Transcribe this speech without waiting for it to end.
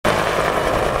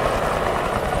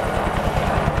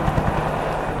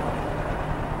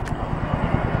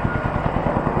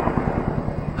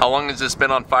How long has this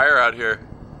been on fire out here?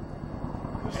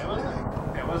 It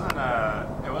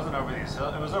wasn't over these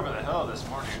hills. It was over the hill this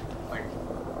morning, like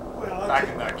back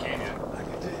in that canyon. I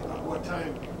can tell you about what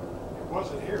time it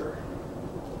wasn't here.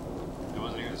 It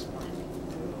wasn't here this morning.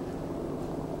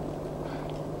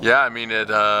 Yeah, I mean at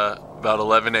about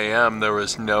 11 a.m. there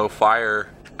was no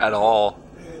fire at all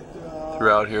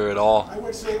throughout here at all. I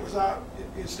would say it was out.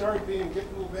 It started getting a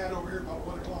little bad over here about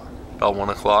 1 o'clock. About 1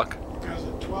 o'clock. Because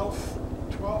at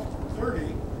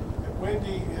 12:30,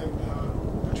 Wendy and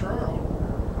Potrero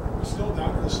was still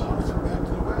down to the south and back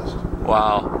to the west.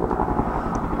 Wow.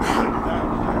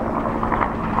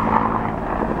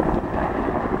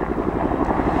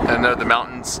 And are the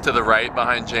mountains to the right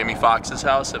behind Jamie Foxx's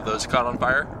house, have those caught on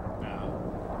fire?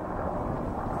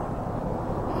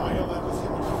 You'll have to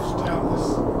think if it's down this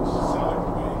Selleck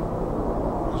way.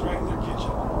 It was right in their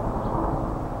kitchen.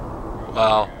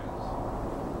 Wow.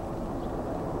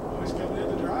 He's coming in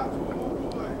the drop. Oh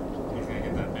boy. He's gonna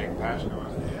get that big patch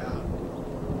going. Yeah.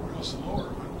 Real slower.